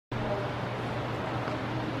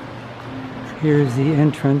Here's the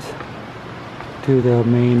entrance to the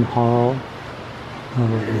main hall of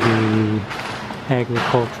the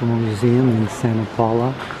Agricultural Museum in Santa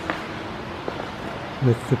Paula,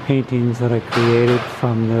 with the paintings that I created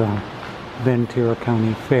from the Ventura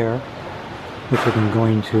County Fair, which I've been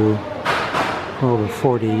going to for over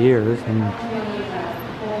 40 years, and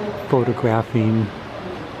photographing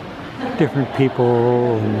different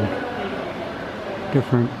people and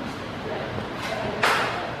different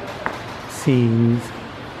scenes,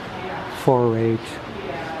 4-H,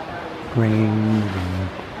 grains, and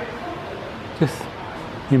just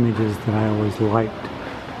images that I always liked.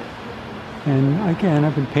 And again,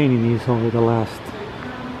 I've been painting these over the last,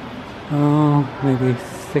 maybe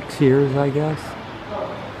 6 years, I guess.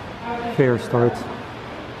 Fair starts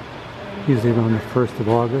usually around the 1st of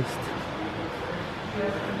August.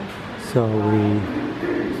 So we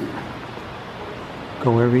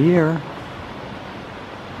go every year.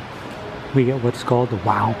 We get what's called the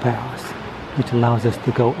Wow Pass, which allows us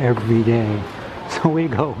to go every day. So we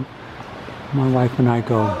go. My wife and I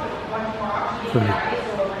go for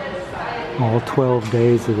all 12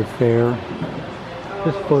 days of the fair,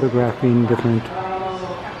 just photographing different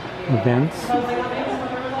events,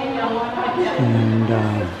 and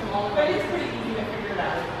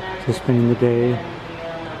just spending the day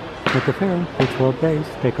at the fair for 12 days.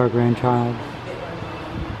 Take our grandchild,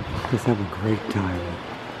 just have a great time.